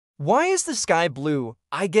Why is the sky blue?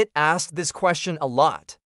 I get asked this question a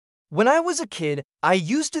lot. When I was a kid, I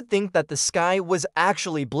used to think that the sky was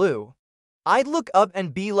actually blue. I'd look up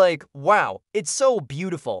and be like, wow, it's so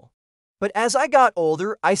beautiful. But as I got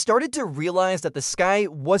older, I started to realize that the sky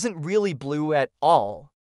wasn't really blue at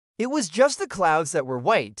all. It was just the clouds that were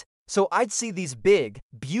white, so I'd see these big,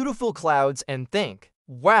 beautiful clouds and think,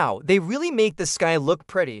 wow, they really make the sky look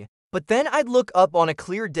pretty. But then I'd look up on a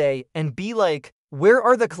clear day and be like, where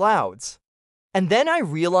are the clouds? And then I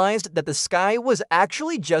realized that the sky was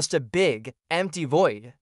actually just a big, empty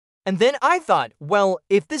void. And then I thought, well,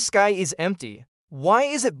 if the sky is empty, why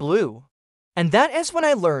is it blue? And that is when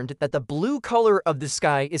I learned that the blue color of the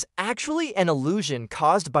sky is actually an illusion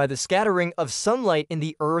caused by the scattering of sunlight in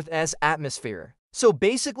the Earth's atmosphere. So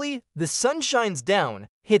basically, the sun shines down,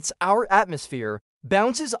 hits our atmosphere,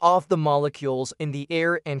 bounces off the molecules in the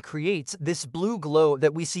air and creates this blue glow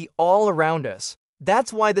that we see all around us.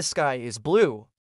 That's why the sky is blue.